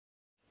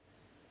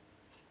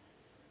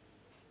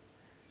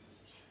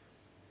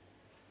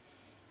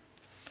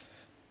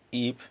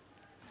if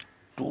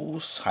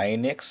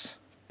 2sinx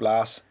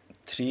plus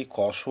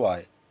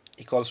 3cosy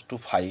equals to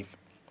 5,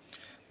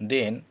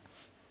 then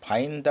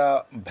find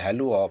the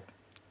value of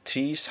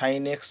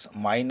 3sinx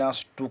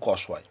minus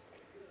 2cosy.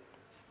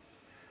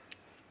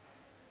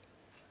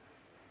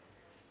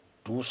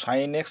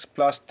 2sinx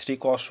plus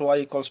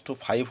 3cosy equals to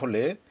 5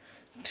 হলে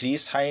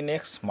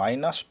 3sinx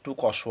minus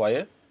 2cosy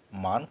এর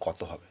মান কত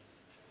হবে?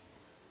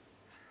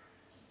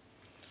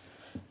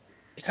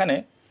 এখানে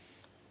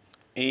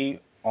এই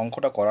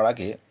অঙ্কটা করার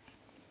আগে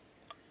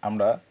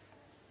আমরা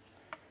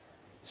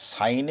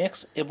sin x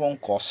এবং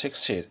cos x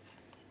এর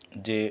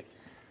যে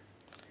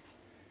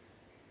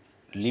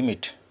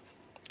লিমিট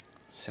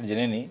সেটা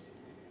জেনে নিই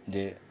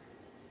যে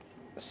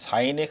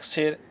sin x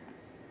এর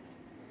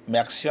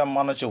ম্যাক্সিমাম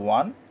মান হচ্ছে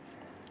 1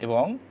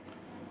 এবং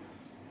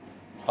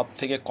সব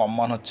থেকে কম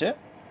মান হচ্ছে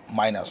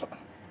 -1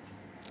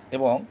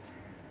 এবং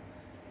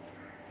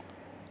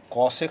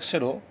cos x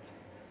এরও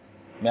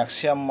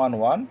ম্যাক্সিমাম মান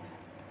 1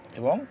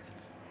 এবং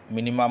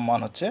মিনিমাম মান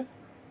হচ্ছে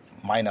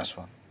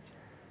 -1।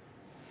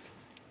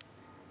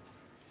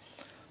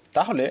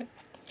 তাহলে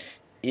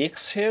x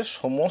এর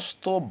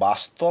সমস্ত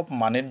বাস্তব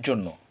মানের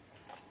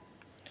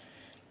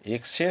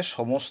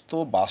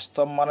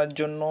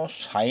জন্য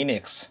sin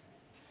x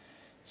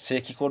সে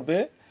কী করবে,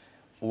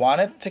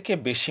 1-এর থেকে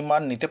বেশি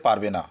মান নিতে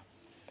পারবে না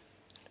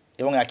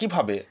এবং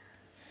একইভাবে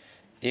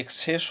x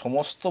এর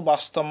সমস্ত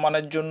বাস্তব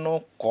মানের জন্য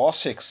cos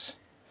x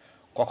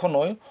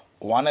কখনোই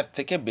 1-এর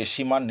থেকে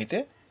বেশি মান নিতে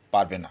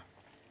পারবে না।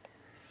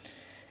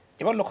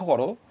 এবার লক্ষ্য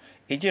করো,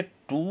 এই যে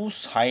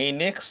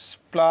 2sinx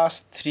plus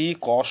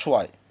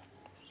 3cosy,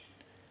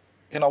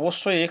 এখানে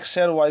অবশ্যই x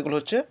আর ওয়াইগুলো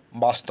হচ্ছে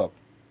বাস্তব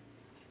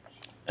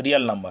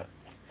রিয়েল নাম্বার।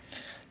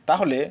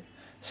 তাহলে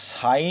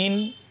সাইন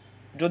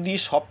যদি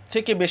সব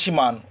থেকে বেশি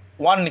মান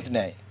 1 নিতে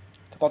নেয়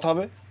কত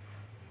হবে?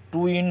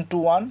 2 ×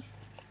 1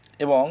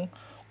 এবং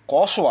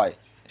cos y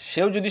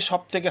সেও যদি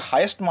সব থেকে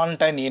হাইয়েস্ট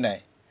মানটাই নিয়ে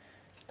নেয়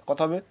কত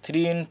হবে?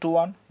 3 ×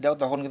 1, দেখো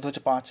তখন কিন্তু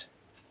হচ্ছে 5।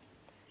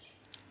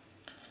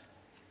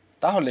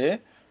 তাহলে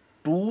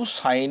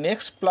 2sinx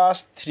plus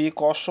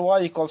 3cosy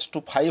equals to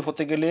 5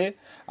 হতে গেলে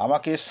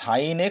আমাকে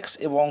sin x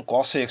এবং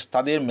cos x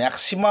তাদের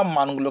ম্যাক্সিমাম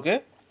মানগুলোকে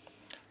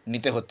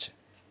নিতে হচ্ছে।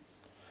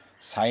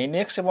 sin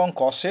x এবং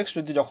cos x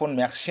যদি যখন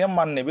ম্যাক্সিমাম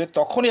মান নেবে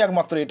তখনই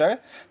একমাত্র এটা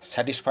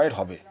স্যাটিসফাইড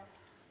হবে।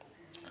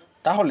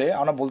 তাহলে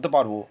আমরা বলতে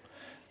পারবো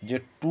যে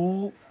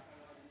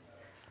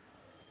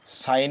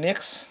 2sinx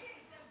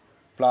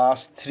plus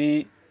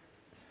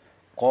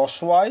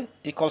 3cosy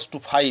equals to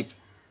 5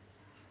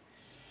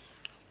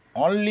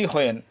 only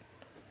when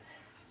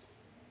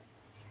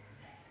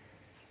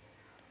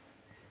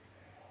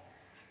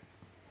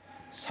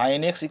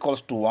sin x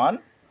equals to 1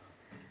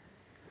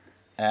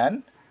 and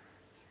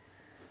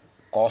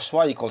cos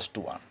y equals to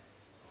 1।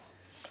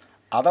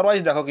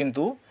 Otherwise দেখো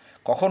কিন্তু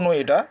কখনো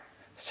এটা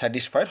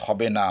স্যাটিসফাইড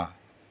হবে না।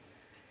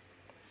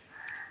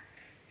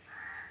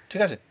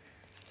 ঠিক আছে,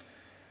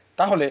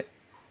 তাহলে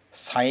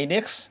sin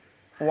x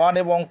 1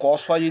 এবং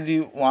cos y যদি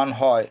 1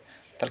 হয়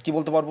তাহলে কি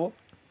বলতে পারবো?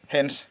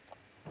 Haynes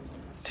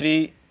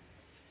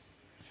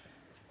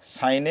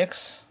 3sinx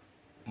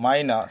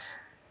minus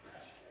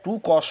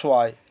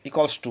 2cosy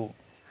equals to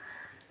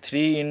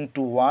 3 ×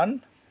 1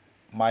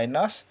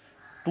 minus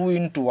 2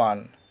 × 1,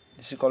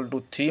 this is equal to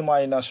 3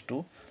 minus 2,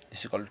 this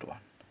is equal to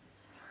 1।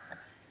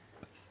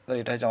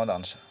 এটা হচ্ছে আমাদের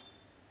আনসার।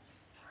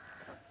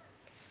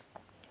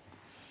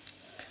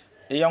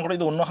 এই অঙ্কটা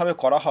যদি অন্যভাবে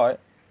করা হয়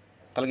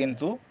তাহলে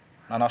কিন্তু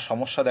নানা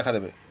সমস্যা দেখা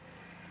দেবে।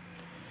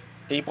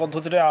 এই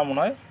পদ্ধতিটা আমার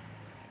মনে হয়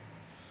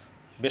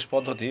বেশ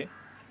পদ্ধতি।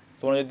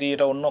 তোমরা যদি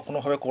এটা অন্য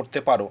কোনোভাবে করতে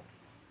পারো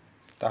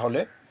তাহলে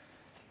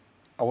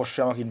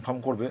অবশ্যই আমাকে ইনফর্ম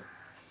করবে।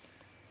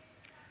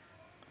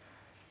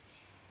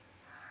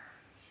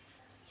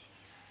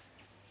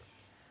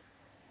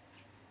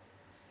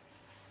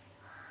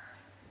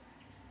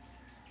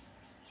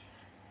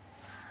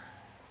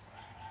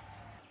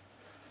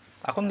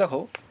 এখন দেখো,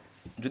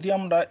 যদি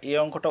আমরা এই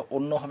অঙ্কটা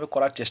অন্যভাবে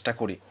করার চেষ্টা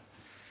করি,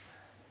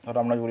 ধরো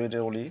আমরা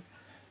বলি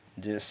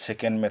যে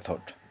সেকেন্ড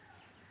মেথড,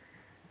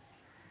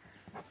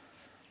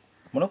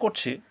 মনে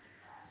করছি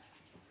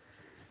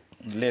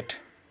late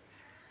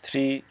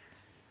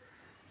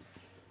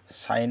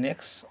 3sinx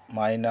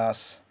minus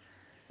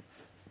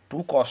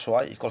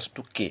 2cosy equals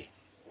to k,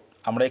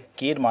 আমরা এই k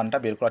এর মানটা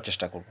বের করার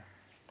চেষ্টা করব।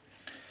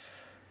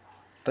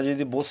 তা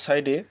যদি বোথ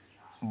সাইডে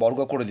বর্গ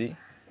করে দিই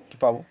কি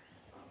পাবো?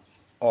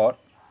 Or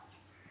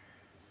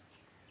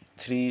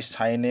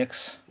 3sinx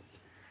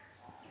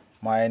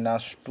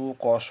minus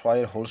 2cosy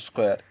whole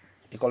square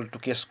equal to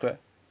k square,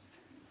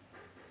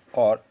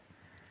 or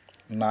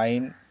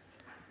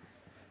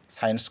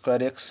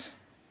 9sin² x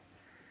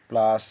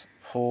plus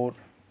 4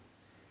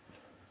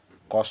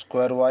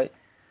 cos² y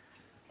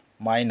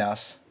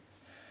minus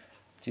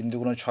 3 ×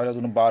 6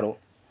 = 12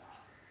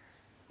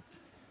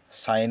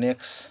 sin x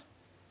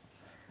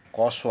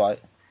cos y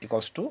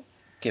equals to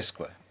k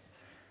square।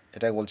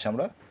 এটাকে বলছি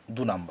আমরা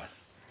 2 নাম্বার।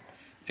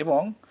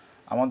 এবং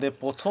আমাদের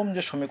প্রথম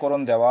যে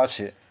সমীকরণ দেওয়া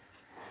আছে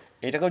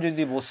এটাকেও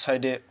যদি বোথ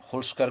সাইডে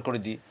হোল স্কোয়ার করে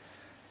দিই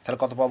তাহলে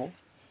কত পাবো?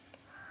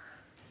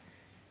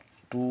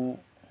 2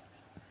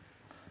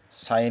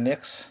 sin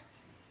x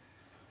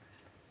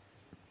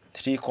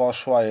 3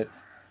 cos y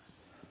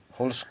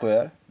whole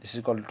square, this is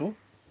equal to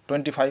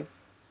 25,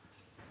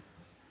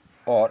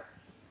 or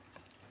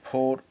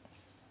 4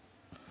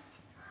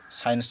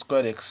 sin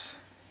square x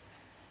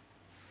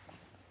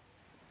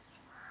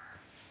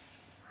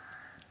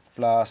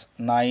plus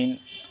 9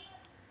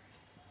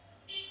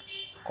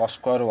 cos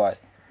square y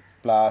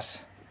plus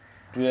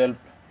 12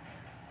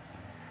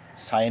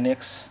 sin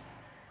x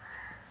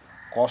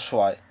cos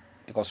y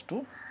equals to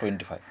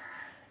 25,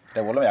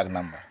 এটা বললাম 1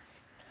 নাম্বার।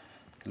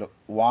 তাহলে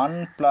 1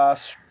 plus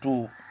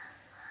 2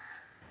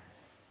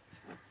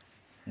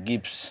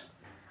 gives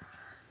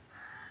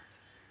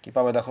কি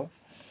পাবে দেখো,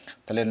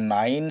 তাহলে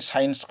 9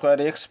 sin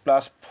square x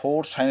plus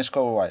 4 sin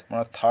square y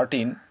মানে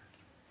 13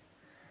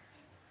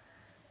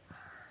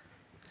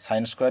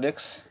 sin square x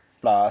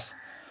plus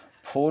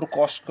 4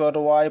 cos square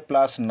y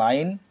plus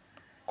 9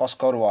 cos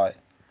square y,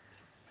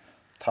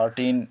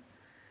 13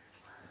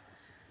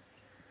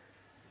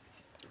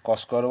 cos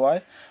square y,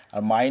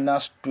 আর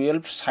minus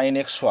 12 sin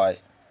x y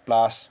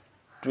plus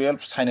 12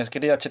 sin x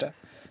কেটে যাচ্ছে, এটা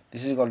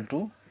this is equal to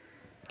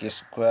K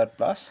square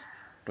plus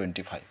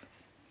 25।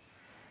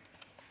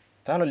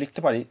 তাহলে লিখতে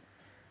পারি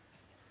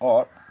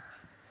or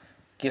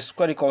K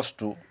square equals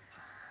to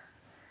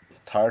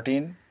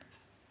 13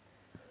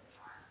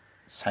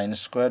 sin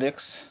square x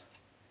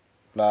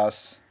plus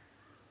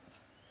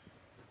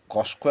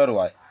cos square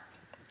y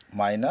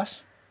minus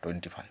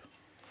 25।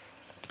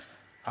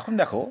 এখন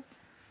দেখো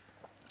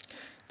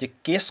যে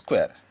কে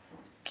square,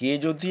 কে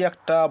যদি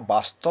একটা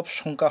বাস্তব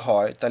সংখ্যা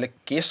হয় তাহলে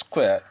কে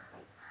স্কোয়ার,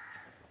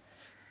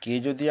 কে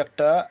যদি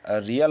একটা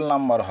রিয়েল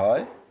নাম্বার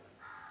হয়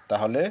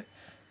তাহলে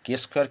কে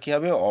স্কোয়ার কী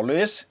হবে,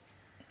 অলওয়েজ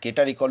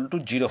কেটার ইকুয়াল টু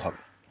 0 হবে।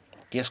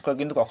 কে স্কোয়ার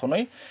কিন্তু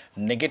কখনোই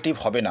নেগেটিভ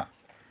হবে না।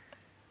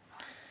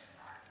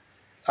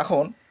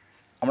 এখন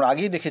আমরা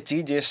আগেই দেখেছি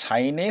যে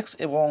সাইন এক্স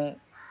এবং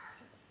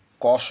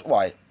কস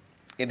ওয়াই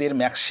এদের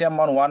ম্যাক্সিমাম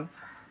মান 1।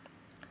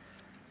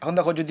 এখন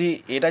দেখো যদি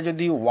এটা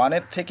যদি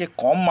 1-এর থেকে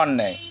কম মান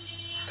নেয়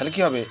তাহলে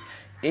কী হবে,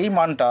 এই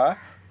মানটা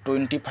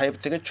 25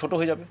 থেকে ছোট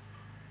হয়ে যাবে,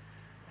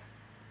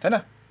 তাই না?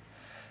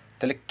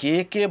 তাহলে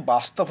কে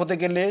বাস্তব হতে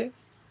গেলে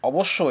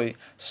অবশ্যই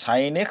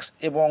সাইন এক্স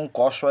এবং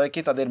কস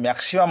ওয়াইকে তাদের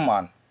ম্যাক্সিমাম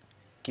মান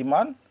কি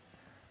মান,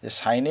 যে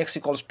সাইন এক্স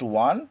ইকুয়ালস টু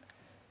 1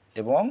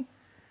 এবং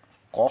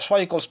কস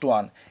ওয়াই ইকুয়ালস টু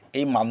 1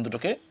 এই মান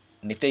দুটোকে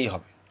নিতেই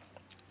হবে।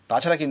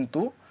 তাছাড়া কিন্তু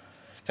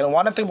কেন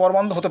 1-এর থেকে বড়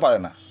মান তো হতে পারে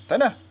না, তাই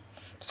না?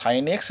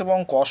 সাইন এক্স এবং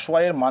কস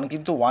ওয়াইয়ের মান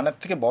কিন্তু 1-এর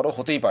থেকে বড়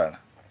হতেই পারে না।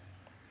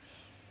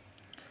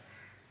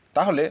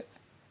 তাহলে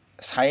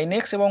সাইন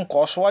এক্স এবং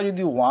কস ওয়াই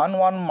যদি 1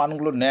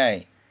 মানগুলো নেয়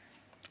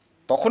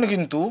তখনই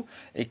কিন্তু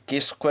এই কে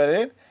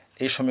স্কোয়ারের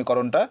এই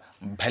সমীকরণটা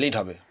ভ্যালিড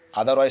হবে,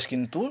 আদারওয়াইজ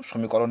কিন্তু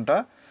সমীকরণটা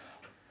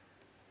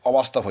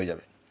অবাস্তব হয়ে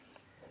যাবে।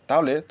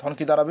 তাহলে তখন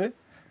কি দাঁড়াবে,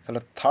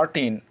 তাহলে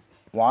 13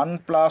 1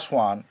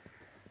 + 1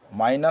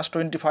 minus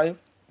 25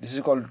 this is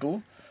equal to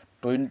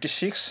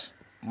 26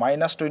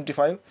 minus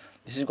 25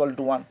 this is equal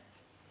to 1।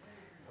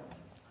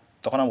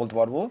 তখন আমরা বলতে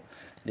পারবো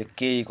যে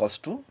কে ইকুয়ালস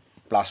টু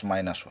প্লাস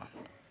মাইনাস 1।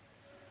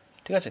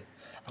 ঠিক আছে,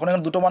 এখন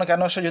এখানে দুটো মান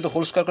কেন এসছে, যেহেতু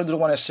হোল স্কোয়ার করে দুটো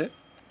মান এসছে,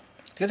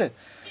 ঠিক আছে,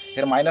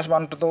 এর মাইনাস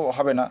মানটা তো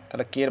হবে না,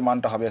 তাহলে কে এর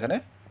মানটা হবে এখানে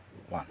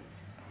 1।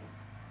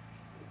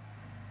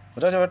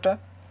 বোঝা যাবে এটা,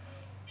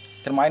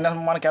 এর মাইনাস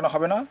মান কেন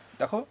হবে না,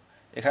 দেখো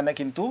এখানে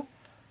কিন্তু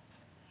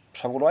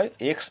সবগুলোই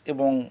এক্স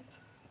এবং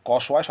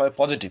কস ওয়াই সবাই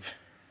পজিটিভ,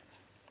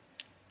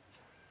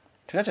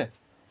 ঠিক আছে।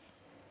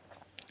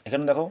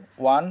 এখানে দেখো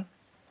 1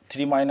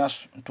 3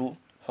 - 2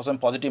 সবসময়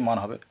পজিটিভ মান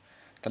হবে,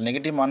 তাহলে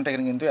নেগেটিভ মানটা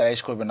এখানে কিন্তু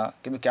অ্যারাইজ করবে না।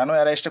 কিন্তু কেন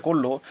অ্যারাইজটা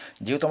করলো,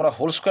 যেহেতু আমরা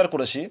হোল স্কোয়ার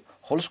করেছি,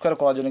 হোল স্কোয়ার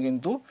করার জন্য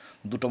কিন্তু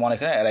দুটো মান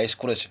এখানে অ্যারাইজ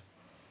করেছে।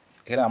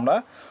 এখানে আমরা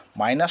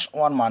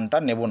 -1 মানটা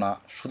নেব না,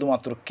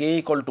 শুধুমাত্র কে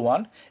ইকুয়াল টু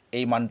 1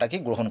 এই মানটাকে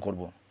গ্রহণ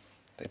করব।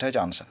 তো এটা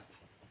হচ্ছে আনসার,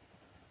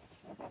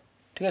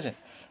 ঠিক আছে।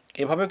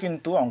 এভাবে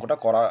কিন্তু অঙ্কটা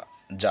করা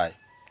যায়।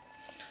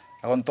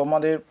 এখন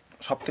তোমাদের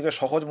সবথেকে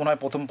সহজ মনে হয়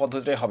প্রথম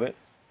পদ্ধতিটাই হবে,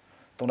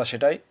 তোমরা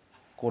সেটাই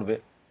করবে।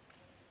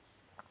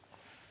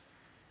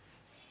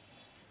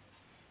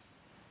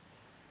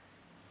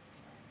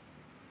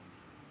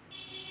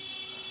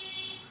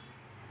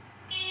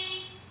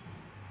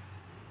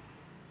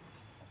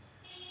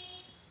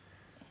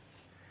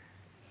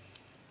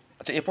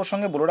 আচ্ছা, এ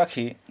প্রসঙ্গে বলে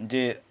রাখি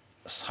যে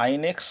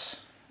সাইন এক্স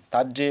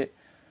তার যে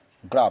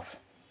গ্রাফ,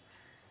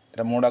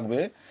 এটা মনে রাখবে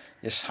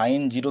যে সাইন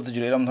 0 তে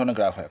 0 এরকম ধরনের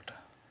গ্রাফ হয় একটা,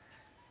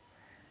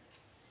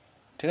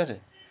 ঠিক আছে।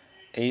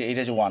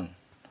 এইটা যে 1,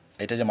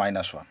 এটা যে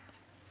 -1,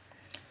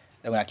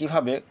 এবং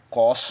একইভাবে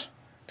কস,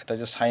 এটা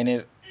যে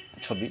সাইনের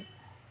ছবি,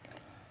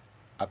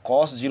 আর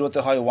কস 0-তে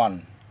হয় 1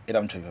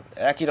 এরকম ছবি হবে,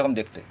 একই রকম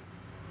দেখতে,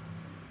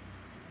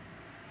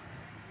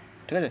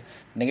 ঠিক আছে।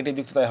 নেগেটিভ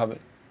দিক তো তাই হবে।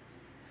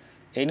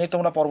 এই নিয়ে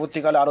তোমরা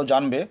পরবর্তীকালে আরও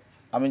জানবে,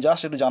 আমি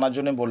জাস্ট একটু জানার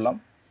জন্য বললাম।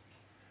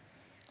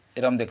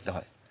 এরকম দেখতে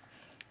হয়,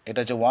 এটা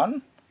হচ্ছে 1,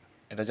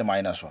 এটা হচ্ছে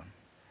 -1,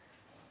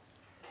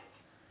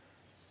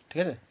 ঠিক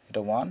আছে,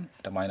 এটা 1,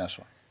 এটা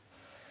 -1।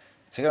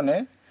 সেখানে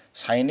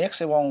সাইন এক্স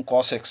এবং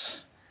কস এক্স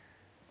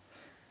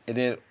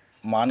এদের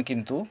মান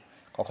কিন্তু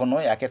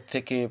কখনোই 1-এর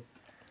থেকে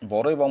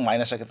বড় এবং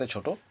 -1-এর থেকে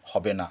ছোট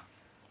হবে না।